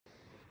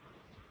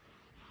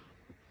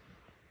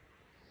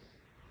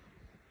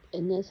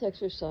In this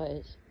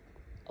exercise,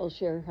 I'll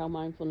share how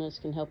mindfulness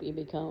can help you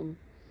become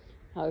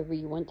however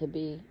you want to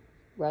be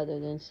rather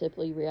than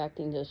simply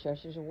reacting to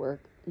stressors of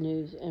work,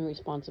 news, and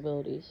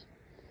responsibilities.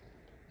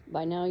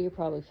 By now, you're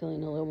probably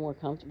feeling a little more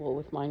comfortable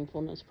with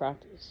mindfulness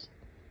practice,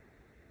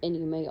 and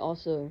you may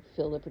also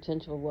feel the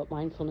potential of what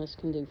mindfulness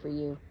can do for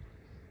you.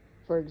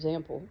 For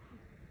example,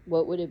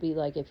 what would it be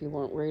like if you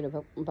weren't worried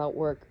about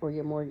work or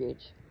your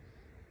mortgage,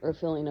 or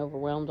feeling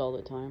overwhelmed all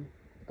the time,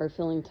 or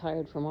feeling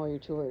tired from all your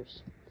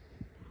chores?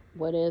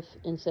 What if,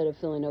 instead of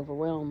feeling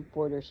overwhelmed,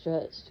 bored, or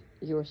stressed,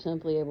 you were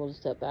simply able to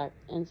step back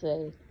and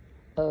say,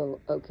 oh,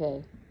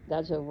 okay,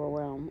 that's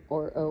overwhelm,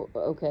 or oh,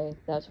 okay,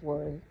 that's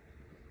worry,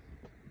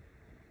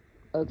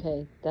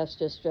 okay, that's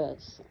just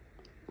stress,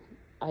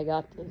 I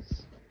got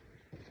this,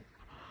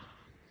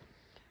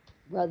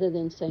 rather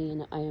than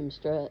saying, I am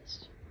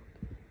stressed,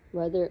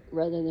 rather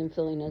than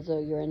feeling as though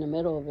you're in the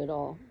middle of it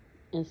all,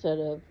 instead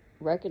of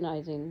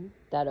recognizing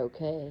that,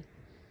 okay,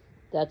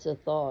 that's a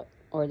thought,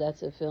 or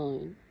that's a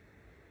feeling.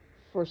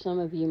 For some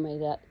of you,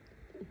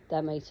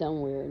 that may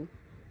sound weird,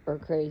 or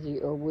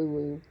crazy, or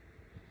woo-woo,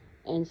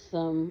 and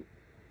some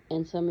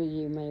of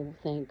you may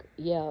think,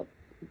 yeah,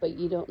 but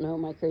you don't know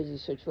my crazy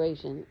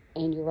situation.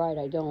 And you're right,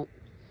 I don't.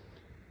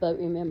 But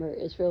remember,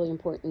 it's really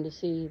important to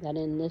see that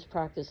in this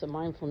practice of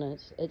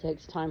mindfulness, it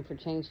takes time for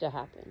change to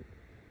happen.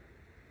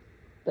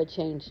 But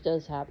change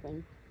does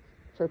happen.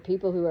 For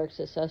people who are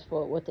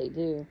successful at what they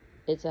do,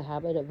 it's a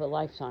habit of a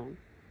lifetime,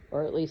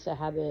 or at least a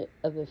habit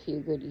of a few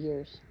good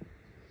years.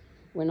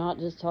 We're not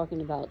just talking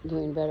about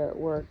doing better at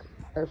work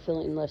or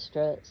feeling less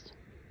stressed.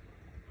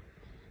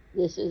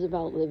 This is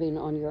about living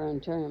on your own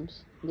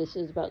terms. This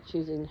is about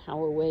choosing how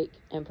awake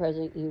and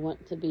present you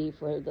want to be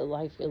for the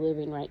life you're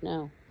living right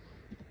now.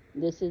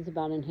 This is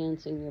about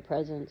enhancing your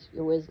presence,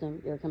 your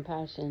wisdom, your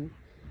compassion,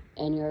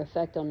 and your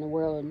effect on the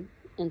world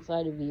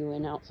inside of you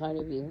and outside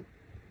of you,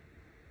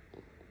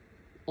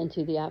 and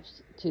to the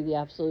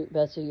absolute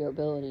best of your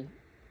ability.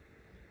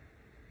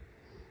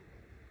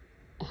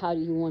 How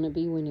do you want to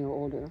be when you're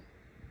older?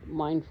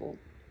 Mindful.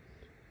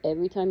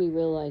 Every time you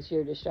realize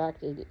you're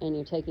distracted and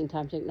you're taking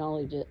time to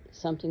acknowledge it,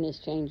 something is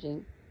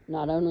changing,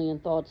 not only in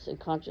thoughts and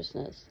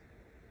consciousness,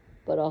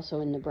 but also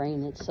in the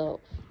brain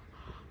itself.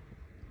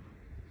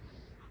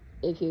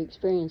 If you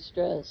experience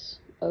stress,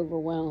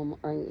 overwhelm,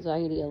 or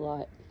anxiety a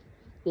lot,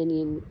 then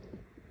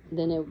it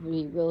will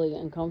be really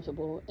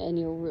uncomfortable, and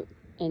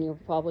you'll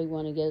probably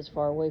want to get as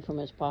far away from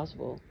it as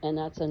possible, and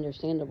that's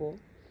understandable.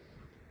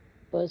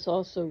 But it's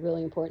also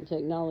really important to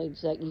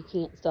acknowledge that you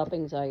can't stop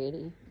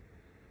anxiety.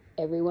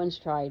 Everyone's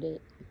tried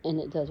it, and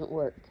it doesn't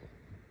work.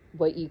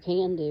 What you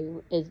can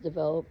do is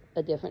develop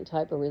a different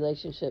type of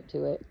relationship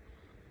to it,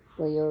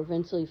 where you'll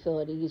eventually feel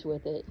at ease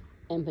with it,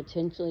 and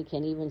potentially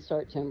can even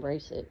start to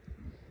embrace it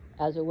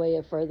as a way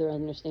of further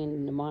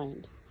understanding the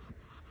mind.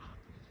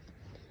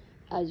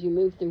 As you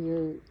move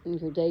through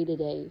your day to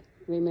day,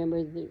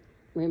 remember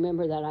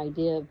that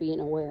idea of being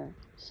aware,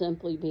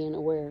 simply being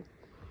aware,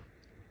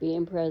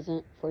 being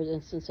present for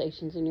the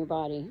sensations in your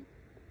body.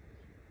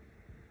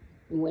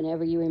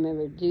 Whenever you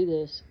remember to do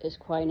this, it's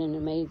quite an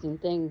amazing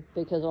thing,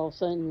 because all of a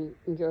sudden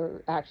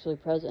you're actually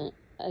present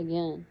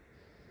again.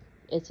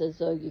 It's as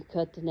though you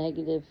cut the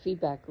negative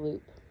feedback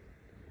loop.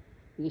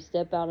 You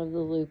step out of the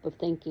loop of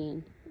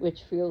thinking,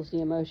 which fuels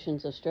the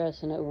emotions of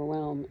stress and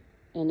overwhelm,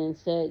 and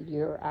instead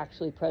you're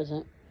actually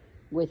present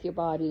with your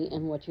body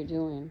and what you're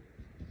doing.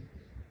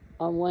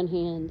 On one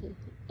hand,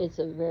 it's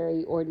a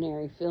very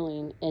ordinary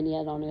feeling, and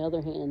yet on the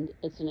other hand,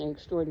 it's an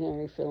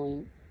extraordinary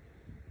feeling,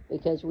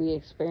 because we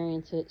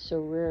experience it so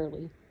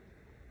rarely.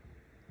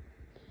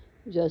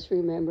 Just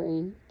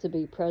remembering to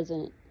be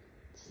present,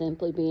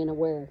 simply being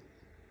aware.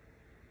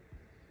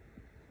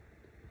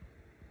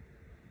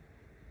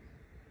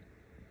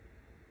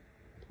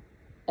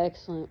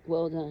 Excellent,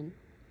 well done.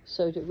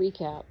 So to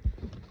recap,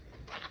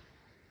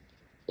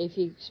 if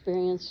you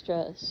experience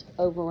stress,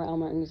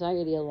 overwhelm, or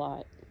anxiety a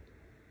lot,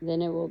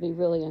 then it will be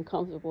really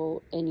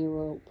uncomfortable, and you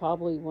will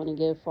probably want to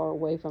get as far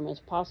away from it as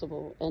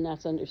possible, and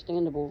that's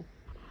understandable.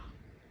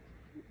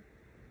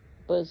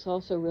 But it's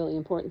also really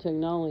important to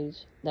acknowledge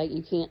that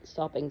you can't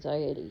stop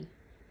anxiety.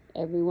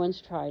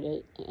 Everyone's tried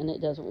it, and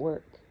it doesn't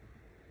work.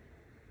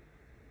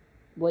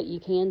 What you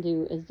can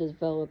do is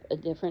develop a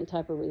different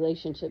type of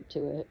relationship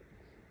to it,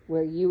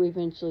 where you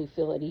eventually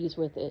feel at ease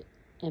with it,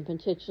 and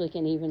potentially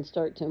can even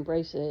start to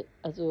embrace it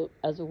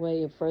as a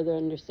way of further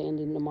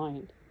understanding the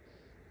mind.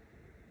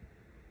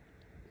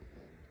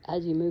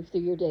 As you move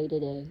through your day to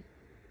day,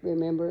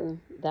 remember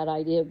that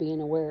idea of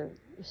being aware,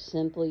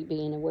 simply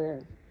being aware,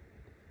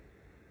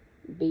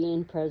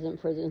 being present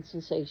for the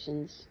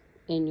sensations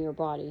in your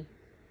body.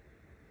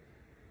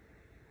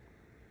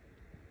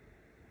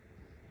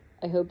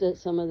 I hope that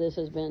some of this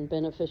has been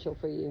beneficial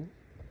for you.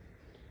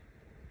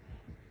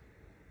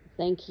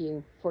 Thank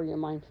you for your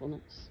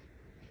mindfulness.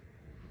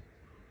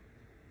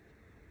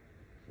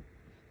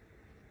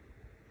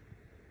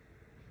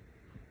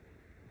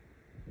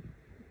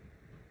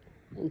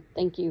 And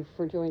thank you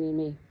for joining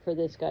me for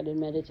this guided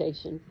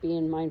meditation,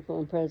 being mindful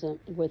and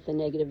present with the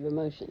negative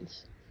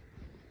emotions.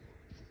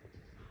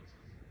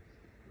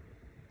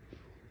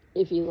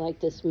 If you like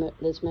this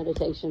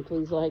meditation,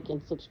 please like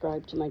and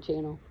subscribe to my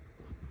channel.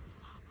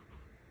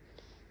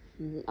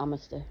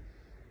 Namaste.